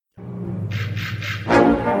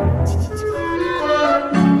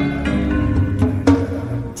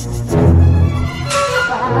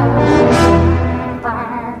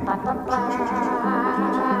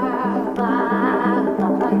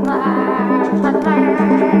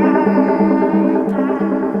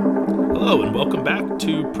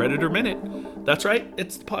to Predator Minute. That's right,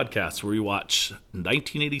 it's the podcast where we watch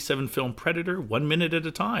 1987 film Predator 1 minute at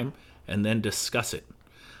a time and then discuss it.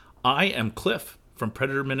 I am Cliff from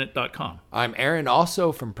PredatorMinute.com. I'm Aaron,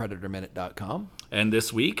 also from PredatorMinute.com. And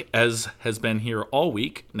this week, as has been here all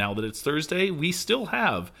week, now that it's Thursday, we still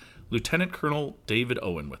have Lieutenant Colonel David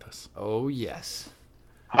Owen with us. Oh, yes.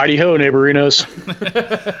 Howdy-ho, neighborinos.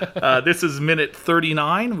 This is minute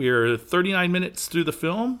 39. We're 39 minutes through the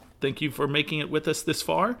film. Thank you for making it with us this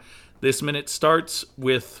far. This minute starts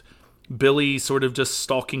with Billy sort of just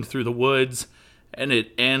stalking through the woods, and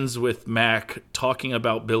it ends with Mac talking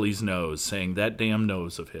about Billy's nose, saying that damn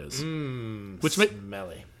nose of his.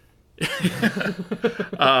 Smelly.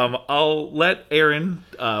 I'll let Aaron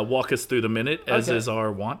walk us through the minute, as is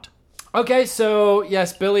our wont. Okay, so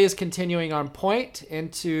yes, Billy is continuing on point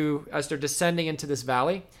as they're descending into this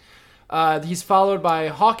valley. He's followed by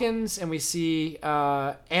Hawkins, and we see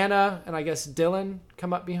Anna and I guess Dylan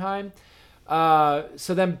come up behind.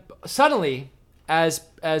 So then suddenly, as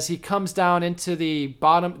he comes down into the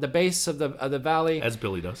base of the valley, As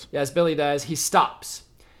Billy does, he stops.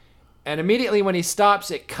 And immediately when he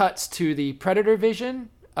stops, it cuts to the predator vision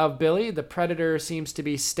of Billy. The predator seems to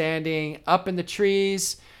be standing up in the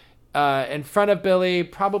trees in front of Billy,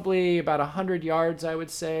 probably about 100 yards, I would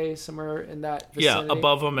say, somewhere in that vicinity. Yeah,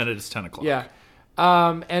 above him, and it's 10 o'clock. Yeah.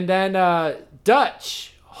 And then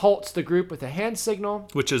Dutch halts the group with a hand signal.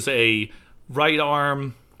 Which is a right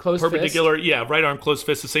arm Closed perpendicular. Fist. Yeah, right arm closed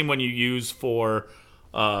fist, the same one you use for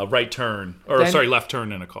left turn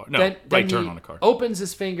in a car. No, right turn on a car. Opens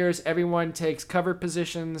his fingers. Everyone takes cover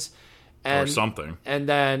positions. Or something. And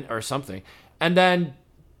then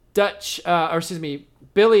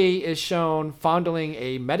Billy is shown fondling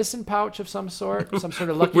a medicine pouch of some sort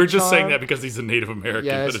of lucky We're just charm. saying that because he's a Native American,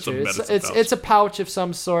 yeah, but it's true. a medicine pouch. It's a pouch of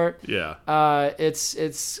some sort. Yeah.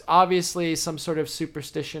 It's obviously some sort of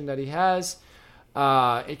superstition that he has,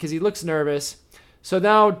 because he looks nervous. So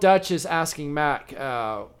now Dutch is asking Mac,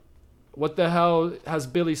 what the hell has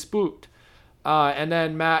Billy spooked? And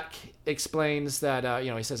then Mac explains that,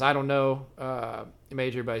 he says, I don't know,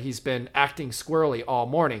 Major, but he's been acting squirrely all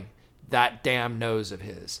morning. That damn nose of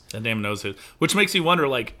his. That damn nose of his. Which makes you wonder,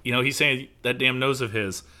 he's saying that damn nose of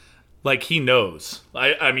his, like he knows.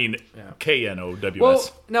 I mean, yeah. KNOWS. Well,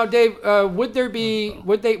 now, Dave, would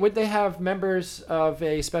they have members of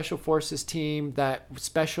a special forces team that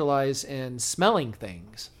specialize in smelling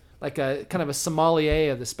things, like a kind of a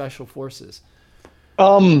sommelier of the special forces?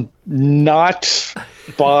 Not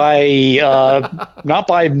by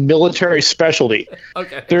military specialty.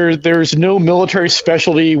 Okay. There's no military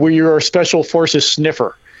specialty where you're a special forces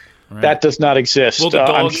sniffer. Right. That does not exist.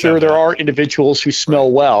 Well, I'm sure there are individuals who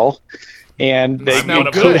smell well, and they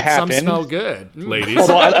could happen. Some smell good, ladies.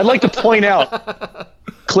 Although I'd like to point out,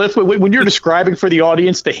 Cliff, when you're describing for the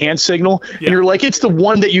audience the hand signal, and you're like, it's the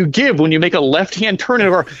one that you give when you make a left-hand turn in a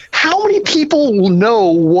car. How many people will know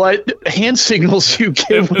what hand signals you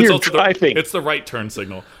give when you're driving? It's the right turn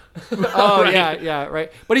signal. Oh, right. yeah,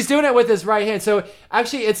 right. But he's doing it with his right hand. So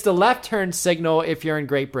actually, it's the left turn signal if you're in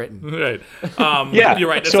Great Britain. Right. Yeah, you're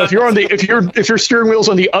right. So if your steering wheel's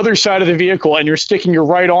on the other side of the vehicle and you're sticking your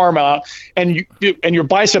right arm out and your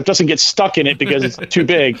bicep doesn't get stuck in it because it's too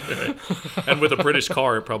big. And with a British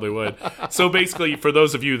car, it probably would. So basically, for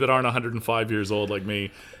those of you that aren't 105 years old like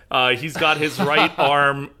me, he's got his right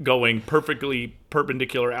arm going perfectly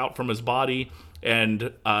perpendicular out from his body,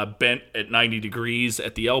 and bent at 90 degrees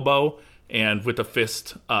at the elbow, and with the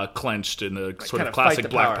fist clenched in the sort of classic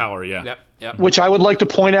black power. Yeah. Yep. Which I would like to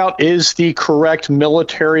point out is the correct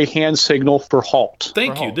military hand signal for halt.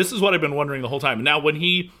 Thank you. This is what I've been wondering the whole time. Now, when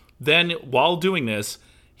he then, while doing this,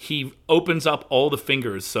 he opens up all the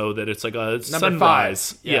fingers so that it's like a number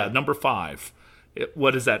sunrise. 5. Yeah, number 5.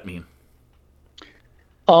 What does that mean?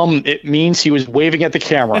 It means he was waving at the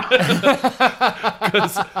camera.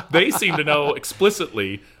 Because they seem to know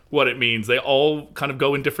explicitly what it means. They all kind of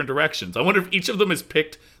go in different directions. I wonder if each of them has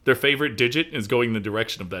picked their favorite digit and is going in the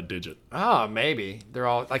direction of that digit. Oh, maybe. They're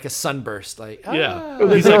all like a sunburst. Yeah.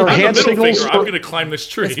 He's like, I'm going to climb this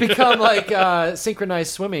tree. It's become like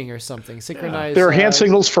synchronized swimming or something. Synchronized. There are hand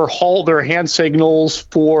signals for halt. There are hand signals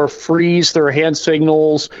for freeze. There are hand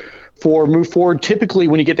signals for move forward. Typically,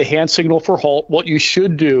 when you get the hand signal for halt, what you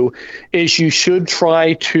should do is you should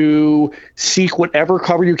try to seek whatever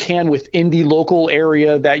cover you can within the local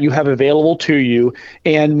area that you have available to you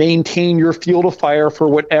and maintain your field of fire for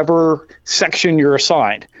whatever section you're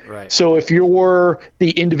assigned. Right. So if you're the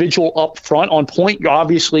individual up front on point,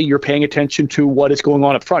 obviously you're paying attention to what is going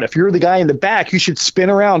on up front. If you're the guy in the back, you should spin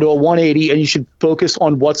around to a 180 and you should focus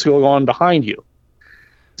on what's going on behind you.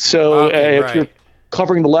 So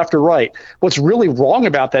covering the left or right. What's really wrong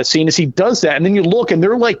about that scene is he does that, and then you look, and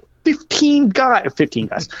they're like 15 guys,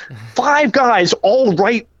 5 guys all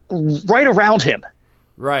right around him.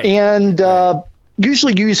 Right. And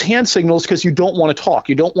usually you use hand signals because you don't want to talk.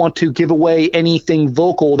 You don't want to give away anything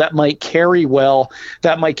vocal that might carry well,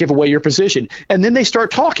 that might give away your position. And then they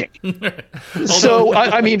start talking. So,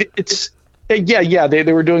 I mean, it's, yeah,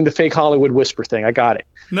 they were doing the fake Hollywood whisper thing. I got it.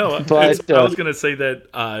 No, but I was going to say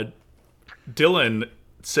that Dylan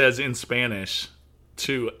says in Spanish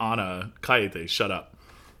to Ana, cállate, shut up.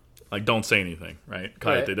 Like, don't say anything, right?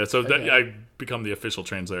 Cállate. Right. So Okay. I become the official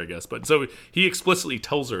translator, I guess. But so he explicitly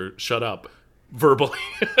tells her, shut up, verbally.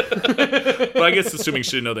 But I guess assuming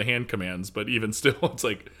she didn't know the hand commands, but even still, it's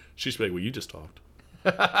like, she's like, well, you just talked.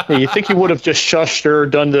 Yeah, you think he would have just shushed her,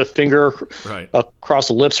 done the finger Right. across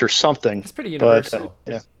the lips or something. It's pretty universal.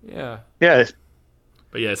 But, Yeah.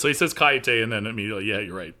 But yeah, so he says cállate, and then immediately, yeah,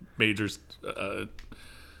 you're right. The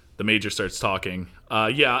major starts talking.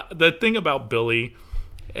 Yeah, the thing about Billy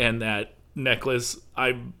and that necklace,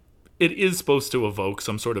 it is supposed to evoke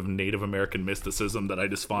some sort of Native American mysticism that I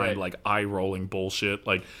just find like eye-rolling bullshit.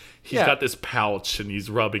 Like, he's got this pouch and he's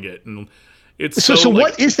rubbing it, and it's So like,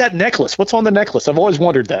 what is that necklace? What's on the necklace? I've always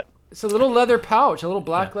wondered that. It's a little leather pouch, a little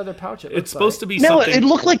black leather pouch. it's supposed to be No, something. it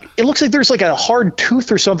looks like there's like a hard tooth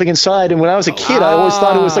or something inside. And when I was a kid, I always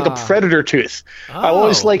thought it was like a predator tooth. I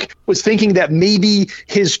always was thinking that maybe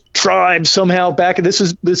his tribe somehow back. This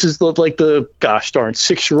is the gosh darn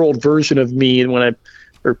 6-year-old version of me, and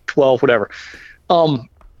or 12, whatever.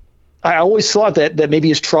 I always thought that maybe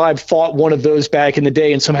his tribe fought one of those back in the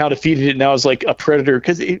day and somehow defeated it. And now it's like a predator,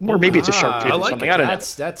 or maybe it's a shark tooth I or like something. it. I don't know.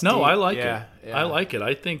 That's No, deep. I like Yeah, it. yeah. I like it.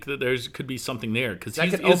 I think that could be something there because That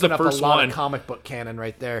he's could open the up first a lot one. of comic book canon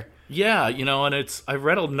right there. Yeah, and I've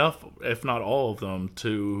read enough, if not all of them,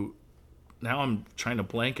 to now I'm trying to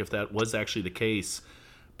blank if that was actually the case,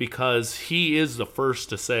 because he is the first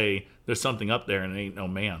to say there's something up there and it ain't no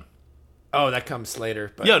man. Oh, that comes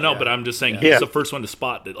later. But But I'm just saying he's the first one to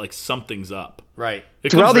spot that like something's up. Right.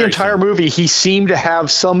 It Throughout comes the very entire soon. movie, he seemed to have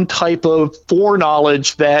some type of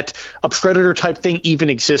foreknowledge that a predator type thing even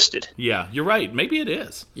existed. Yeah, you're right. Maybe it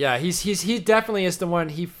is. Yeah, he definitely is the one.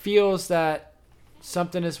 He feels that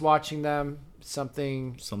something is watching them,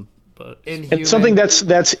 something But inhuman. And something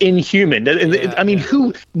that's inhuman. I mean,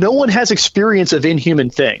 no one has experience of inhuman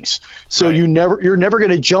things. So Right. you're never going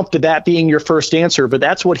to jump to that being your first answer, but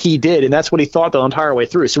that's what he did, and that's what he thought the entire way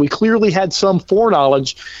through. So he clearly had some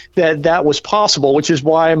foreknowledge that was possible, which is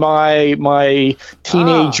why my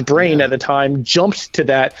teenage brain at the time jumped to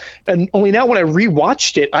that. And only now when I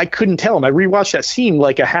rewatched it, I couldn't tell him. I rewatched that scene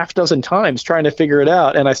like a half dozen times trying to figure it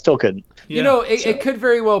out, and I still couldn't. You know, it could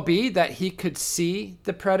very well be that he could see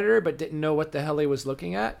the predator but didn't know what the hell he was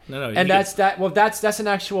looking at. No, and that's an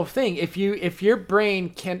actual thing. If your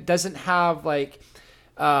brain doesn't have like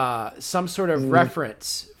some sort of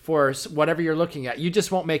reference for whatever you're looking at, you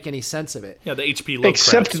just won't make any sense of it. Yeah, the H.P. Lovecraft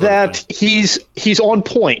Except sort of that thing. he's on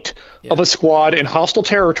point of a squad in hostile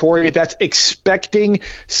territory that's expecting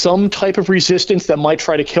some type of resistance that might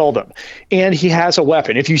try to kill them, and he has a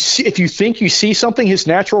weapon. If you think you see something, his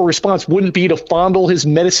natural response wouldn't be to fondle his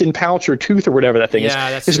medicine pouch or tooth or whatever that thing is.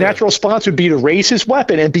 That's His true. natural response would be to raise his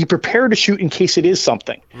weapon and be prepared to shoot in case it is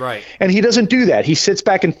something. Right. And he doesn't do that. He sits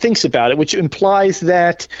back and thinks about it, which implies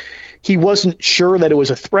that he wasn't sure that it was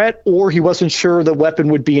a threat, or he wasn't sure the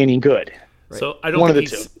weapon would be any good. So I don't One of think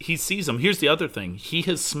the two. he sees them. Here's the other thing. He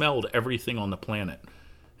has smelled everything on the planet.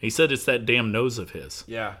 He said it's that damn nose of his.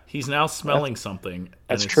 Yeah. He's now smelling something, and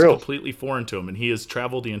that's it's true. completely foreign to him. And he has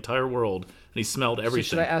traveled the entire world, and he smelled So everything.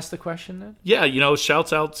 should I ask the question then? Yeah,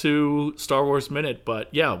 shouts out to Star Wars Minute. But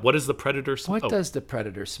yeah, what does the Predator smell? What does the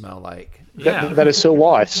predator smell like? Yeah. That is so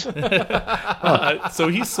wise. So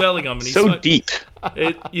he's smelling them, and he's So deep.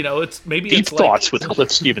 It's maybe Deep it's thoughts like, with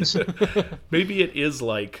Cliff Stevenson. maybe it is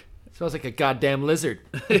like Smells like a goddamn lizard.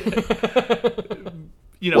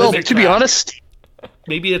 Well, to be honest,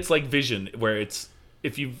 maybe it's like vision, where it's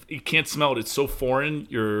if you can't smell it, it's so foreign,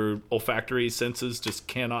 your olfactory senses just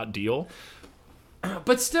cannot deal.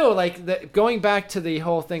 But still, like going back to the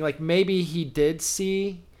whole thing, like maybe he did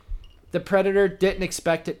see the predator, didn't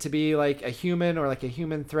expect it to be like a human or like a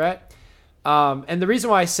human threat. And the reason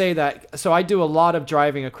why I say that, so I do a lot of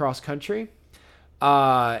driving across country.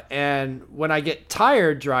 And when I get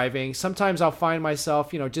tired driving, sometimes I'll find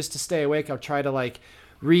myself, just to stay awake, I'll try to like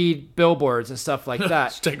read billboards and stuff like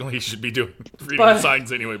that. Technically, you should be reading But-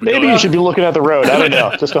 signs anyway. But maybe you should be looking at the road. I don't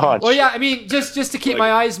know. Just a hunch. Well, yeah, I mean, just to keep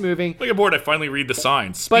my eyes moving. Like aboard, I finally read the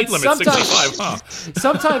signs. But Speed limit sometimes- 65,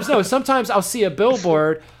 huh? Sometimes I'll see a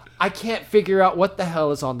billboard. I can't figure out what the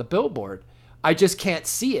hell is on the billboard. I just can't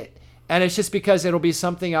see it. And it's just because it'll be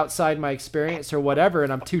something outside my experience or whatever,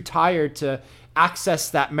 and I'm too tired to access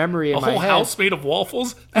that memory in my whole head. house made of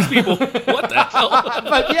waffles? These people, what the hell?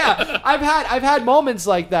 But yeah, I've had moments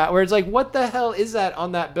like that where it's like, what the hell is that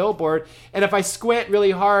on that billboard? And if I squint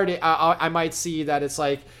really hard, I might see that it's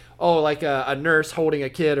like, oh, like a nurse holding a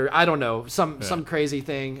kid, or I don't know, some crazy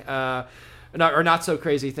thing, or not so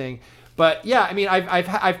crazy thing. But yeah, I mean,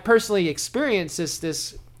 I've personally experienced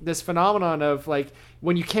this phenomenon of like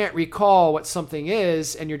when you can't recall what something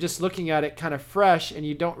is and you're just looking at it kind of fresh and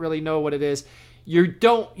you don't really know what it is. You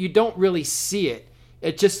don't really see it.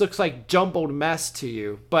 It just looks like jumbled mess to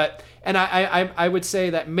you. But I would say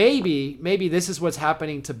that maybe this is what's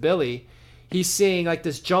happening to Billy. He's seeing like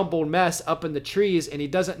this jumbled mess up in the trees and he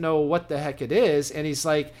doesn't know what the heck it is. And he's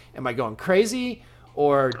like, am I going crazy?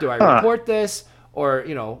 Or do I report this? Or,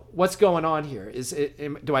 what's going on here?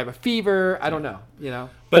 Do I have a fever? I don't know,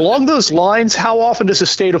 But along those lines, how often does the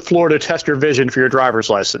state of Florida test your vision for your driver's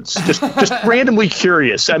license? Just randomly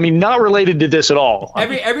curious. I mean, not related to this at all.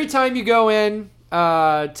 Every time you go in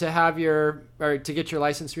to get your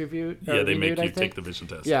license reviewed. Yeah, they make you take the vision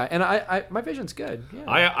test. Yeah, and I my vision's good. Yeah.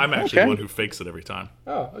 I'm actually the one who fakes it every time.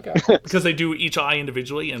 Oh, okay. Because they do each eye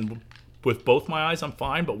individually, and with both my eyes, I'm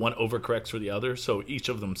fine, but one overcorrects for the other, so each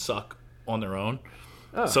of them suck on their own.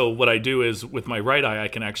 So what I do is with my right eye I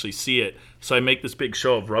can actually see it, so I make this big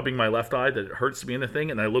show of rubbing my left eye that it hurts to be in the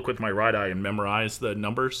thing, and I look with my right eye and memorize the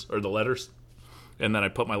numbers or the letters, and then I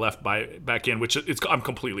put my left back in, which I'm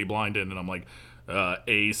completely blinded, and I'm like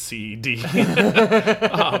A, C, D.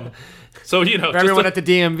 So for everyone at the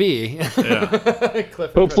DMV. Yeah.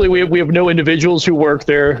 Hopefully we have no individuals who work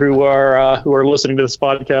there who are listening to this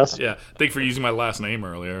podcast. Yeah. Thank you for using my last name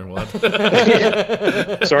earlier. What?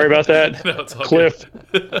 Sorry about that. No, it's all Cliff,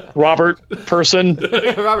 Robert Person.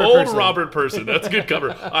 Robert Person. That's a good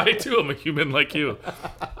cover. I too am a human like you.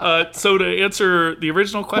 So to answer the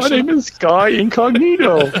original question, my name is Guy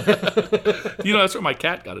Incognito. That's where my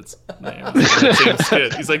cat got its name. Same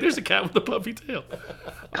skit. He's like, there's a cat with a puffy tail.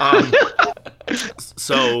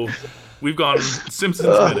 So we've gone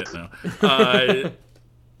Simpsons minute now.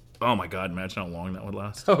 Oh my God! Imagine how long that would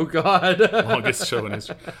last. Oh God! Longest show in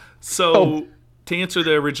history. So to answer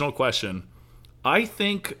the original question, I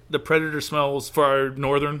think the Predator smells, for our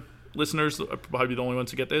northern listeners, are probably the only ones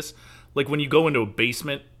to get this. Like when you go into a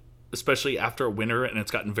basement, especially after a winter, and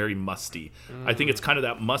it's gotten very musty. I think it's kind of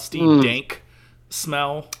that musty, dank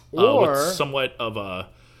smell with somewhat of a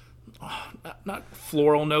not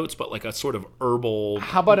floral notes, but like a sort of herbal.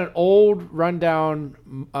 How about an old rundown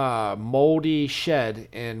moldy shed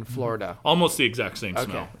in Florida? Almost the exact same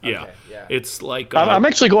smell. Yeah. It's like I'm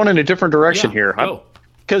actually going in a different direction here.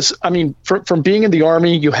 Because from being in the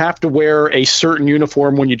Army, you have to wear a certain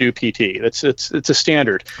uniform when you do PT. It's a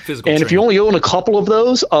standard. Physical and training. if you only own a couple of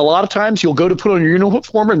those, a lot of times you'll go to put on your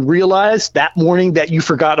uniform and realize that morning that you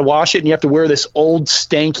forgot to wash it, and you have to wear this old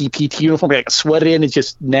stanky PT uniform. You got to sweat it in. It's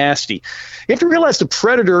just nasty. You have to realize the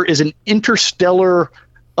Predator is an interstellar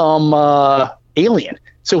alien.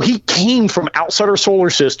 So he came from outside our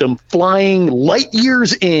solar system, flying light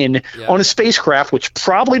years in on a spacecraft, which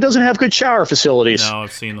probably doesn't have good shower facilities. No,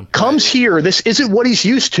 I've seen them. Comes here. This isn't what he's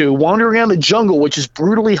used to, wandering around the jungle, which is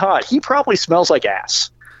brutally hot. He probably smells like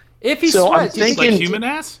ass. If he So I'm sweats, thinking- Like human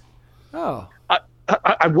ass? oh,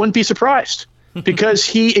 I wouldn't be surprised because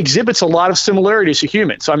he exhibits a lot of similarities to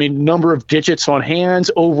humans. Number of digits on hands,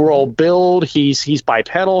 overall build. He's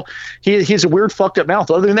bipedal. He has a weird fucked up mouth.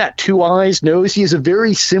 Other than that, 2 eyes, nose. He has a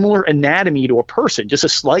very similar anatomy to a person, just a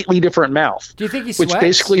slightly different mouth. do you think he sweats? Which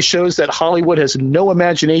basically shows that Hollywood has no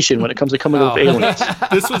imagination when it comes to coming up with aliens.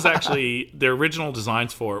 This was actually, the original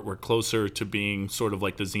designs for it were closer to being sort of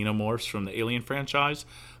like the Xenomorphs from the Alien franchise,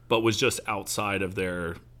 but was just outside of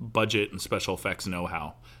their budget and special effects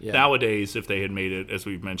know-how. Yeah. Nowadays, if they had made it, as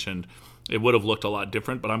we've mentioned, it would have looked a lot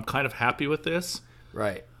different, but I'm kind of happy with this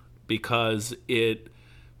Right. because it,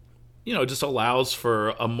 just allows for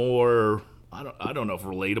a more, I don't know if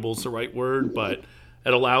relatable is the right word, but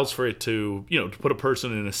it allows for it to, to put a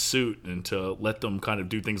person in a suit and to let them kind of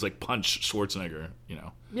do things like punch Schwarzenegger,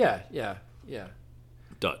 Yeah.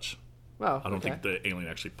 Dutch. Well, I don't think the alien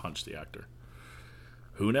actually punched the actor.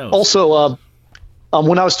 Who knows? Also,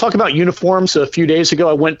 when I was talking about uniforms a few days ago,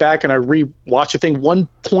 I went back and I re-watched a thing. One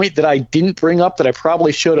point that I didn't bring up that I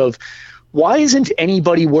probably should have. Why isn't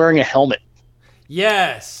anybody wearing a helmet?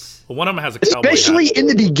 Yes. Well, one of them has a cowboy Especially hat. in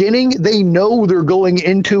the beginning, they know they're going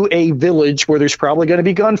into a village where there's probably going to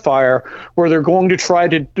be gunfire, where they're going to try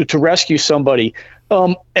to rescue somebody.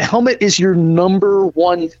 A helmet is your number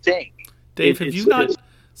one thing. Dave, have you not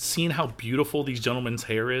seen how beautiful these gentlemen's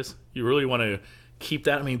hair is? You really want to keep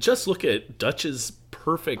that? Just look at Dutch's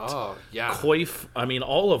perfect Oh, yeah. coif. I mean,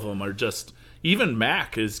 all of them are just. Even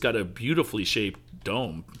Mac has got a beautifully shaped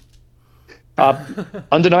dome.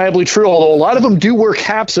 Undeniably true, although a lot of them do wear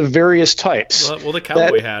caps of various types. Well, the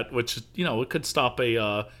cowboy hat, which it could stop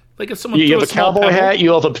a like if someone You threw have a small cowboy pebble- hat,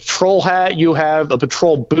 you have a patrol hat, you have a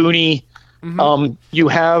patrol boonie, you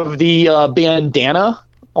have the bandana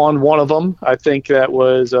on one of them. I think that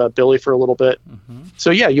was Billy for a little bit.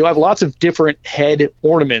 So yeah, you have lots of different head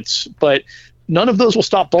ornaments, but none of those will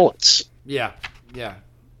stop bullets. Yeah.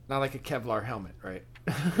 Not like a Kevlar helmet, right?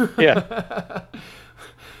 Yeah.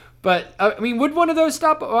 But I mean, would one of those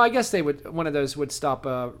stop? Well, I guess they would. One of those would stop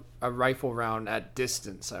a rifle round at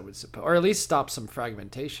distance, I would suppose, or at least stop some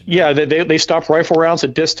fragmentation. Yeah, they stop rifle rounds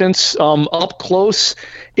at distance. Up close,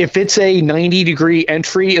 if it's a 90-degree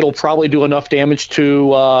entry, it'll probably do enough damage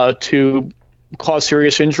to cause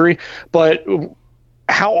serious injury. But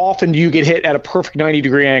how often do you get hit at a perfect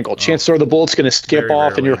 90-degree angle? Chances are the bullet's going to skip Very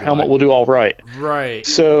off, and your rarely, helmet will do all right. Right.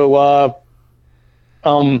 So,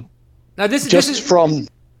 Now this just is from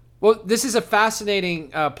Well, this is a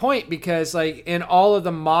fascinating point because, like, in all of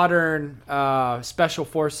the modern special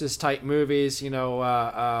forces type movies, this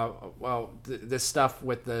stuff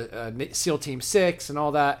with the SEAL Team 6 and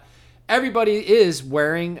all that, everybody is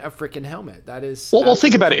wearing a freaking helmet. That is. Well,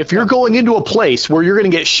 think about it. If you're going into a place where you're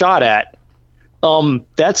going to get shot at,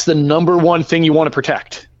 that's the number one thing you want to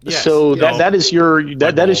protect. Yes. So that is your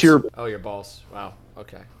that is your. Oh, your balls. Wow.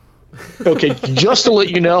 Okay. Okay, just to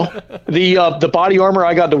let you know, the body armor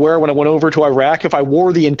I got to wear when I went over to Iraq, if I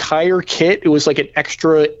wore the entire kit, it was like an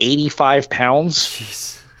extra 85 pounds.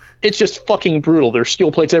 Jeez. It's just fucking brutal. There's steel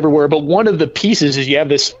plates everywhere, but one of the pieces is you have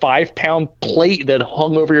this 5-pound plate that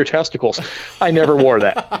hung over your testicles. I never wore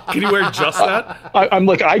that. Can you wear just that? I'm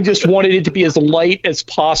like, I just wanted it to be as light as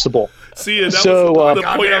possible. See, that So, was the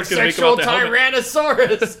point I was going to make Sexual about the helmet.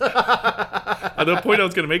 Tyrannosaurus. The point I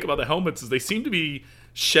was going to make about the helmets is they seem to be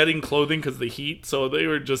shedding clothing because of the heat. So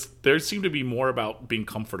there seemed to be more about being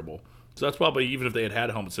comfortable. So that's probably, even if they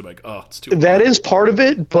had helmets, they're like, oh, it's too hot. That is part of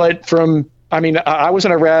it, but I was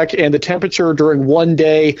in Iraq, and the temperature during one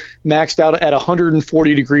day maxed out at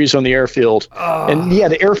 140 degrees on the airfield. And yeah,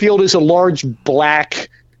 the airfield is a large black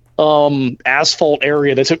asphalt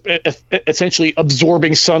area that's essentially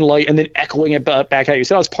absorbing sunlight and then echoing it back at you.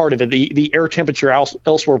 So that was part of it. The air temperature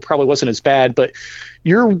elsewhere probably wasn't as bad, but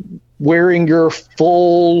you're wearing your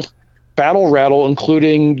full battle rattle,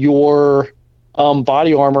 including your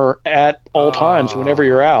body armor at all times whenever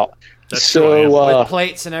you're out. That's true, With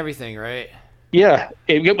plates and everything, right? Yeah,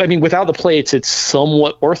 without the plates, it's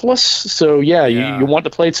somewhat worthless. So yeah. You want the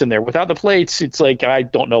plates in there. Without the plates, it's like, I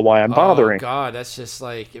don't know why I'm bothering. Oh God, that's just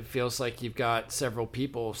like, it feels like you've got several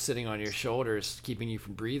people sitting on your shoulders, keeping you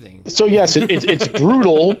from breathing. So yes, it's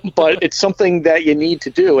brutal, but it's something that you need to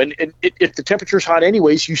do. And if the temperature's hot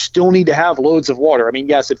anyways, you still need to have loads of water. I mean,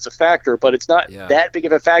 yes, it's a factor, but it's not that big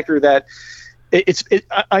of a factor that.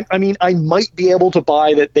 I might be able to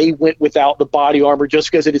buy that they went without the body armor just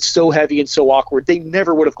because it is so heavy and so awkward. They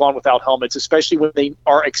never would have gone without helmets, especially when they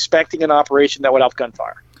are expecting an operation that would have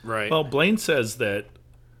gunfire. Right. Well, Blaine says that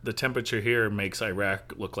the temperature here makes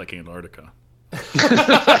Iraq look like Antarctica.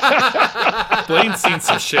 Blaine's seen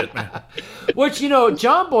some shit, man. Which,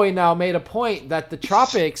 John Boy now made a point that the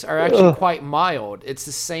tropics are actually quite mild. It's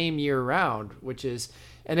the same year round, which is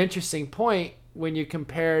an interesting point when you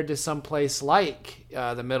compare to some place like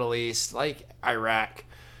the Middle East, like Iraq.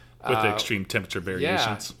 With the extreme temperature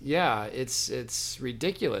variations. Yeah, it's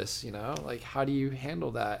ridiculous, Like, how do you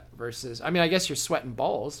handle that versus? I mean, I guess you're sweating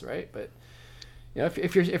balls, right? But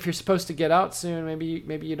if you're supposed to get out soon,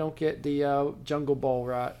 maybe you don't get the jungle ball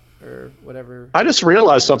rot or whatever. I just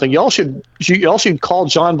realized something. Y'all should call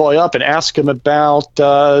John Boy up and ask him about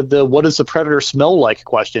the "what does the predator smell like"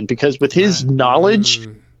 question, because with his knowledge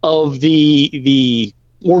of the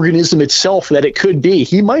organism itself that it could be,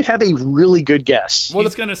 he might have a really good guess. Well,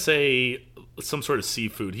 he's going to say some sort of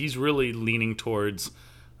seafood. He's really leaning towards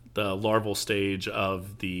the larval stage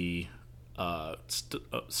of the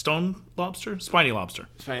stone lobster? Spiny lobster.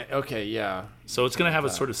 Okay, yeah. So it's going to have a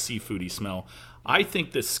sort of seafoody smell. I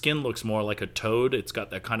think the skin looks more like a toad. It's got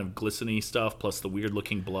that kind of glistening stuff plus the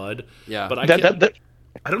weird-looking blood. Yeah. But I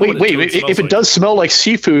don't wait, know what a toad if it like. does smell like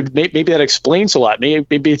seafood, maybe that explains a lot. Maybe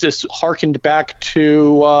it's just harkened back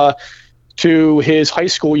to his high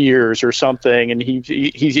school years or something, and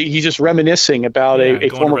he's just reminiscing about a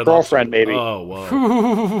former girlfriend, maybe. Oh,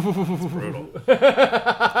 whoa. That's brutal.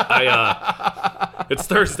 It's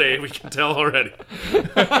Thursday, we can tell already.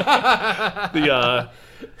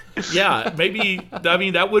 Yeah, maybe, I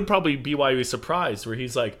mean, that would probably be why he was surprised, where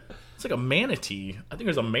he's like, It's like a manatee. I think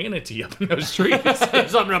there's a manatee up in those trees. There's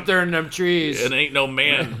something up there in them trees. It ain't no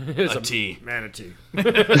man. It's a tea. Manatee.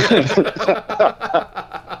 That'd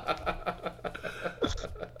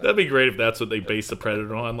be great if that's what they base the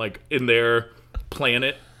Predator on. Like, in their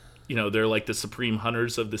planet, you know, they're like the supreme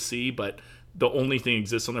hunters of the sea, but the only thing that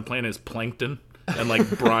exists on their planet is plankton and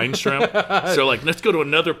like brine shrimp. So like, let's go to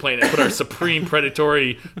another planet and put our supreme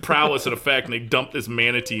predatory prowess in effect, and they dump this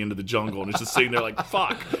manatee into the jungle, and it's just sitting there like,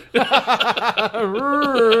 fuck.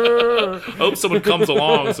 Hope someone comes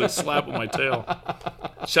along so I slap with my tail.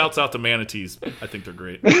 Shouts out to manatees. I think they're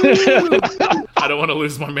great. I don't want to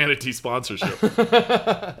lose my manatee sponsorship.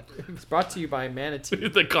 It's brought to you by Manatee.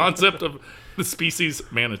 The concept of the species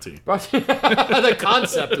manatee. The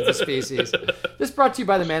concept of the species. This brought to you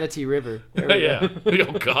by the Manatee River. Yeah.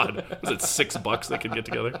 Oh God. Was it $6 they could get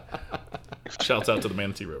together? Shouts out to the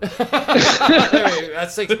Manatee River.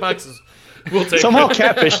 That's $6. We'll take Somehow it.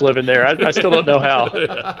 catfish live in there. I still don't know how.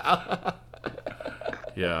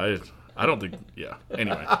 Yeah, I don't think. Yeah.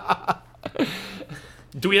 Anyway,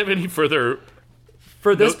 do we have any further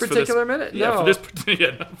For this notes particular minute? Yeah, No.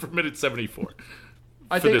 not for minute 74.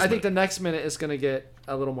 I for this think the minute. next minute is going to get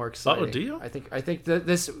a little more exciting. Oh, do you? I think that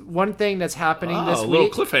this one thing that's happening this a little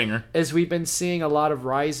week cliffhanger. is we've been seeing a lot of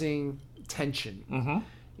rising tension. Mm-hmm.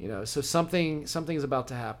 You know, so something is about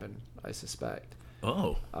to happen, I suspect.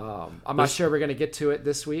 Oh. I'm not sure we're going to get to it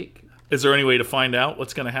this week. Is there any way to find out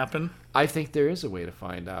what's going to happen? I think there is a way to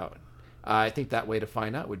find out. I think that way to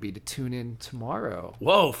find out would be to tune in tomorrow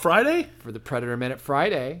Whoa, Friday? for the Predator Minute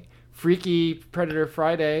Friday. Freaky Predator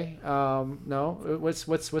Friday. No,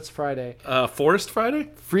 what's Friday? Forest Friday?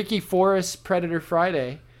 Freaky Forest Predator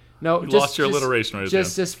Friday. No, You just, lost your alliteration right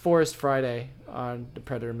Just this Forest Friday on the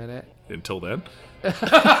Predator Minute. there. Until then.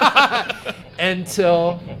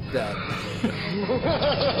 Until then.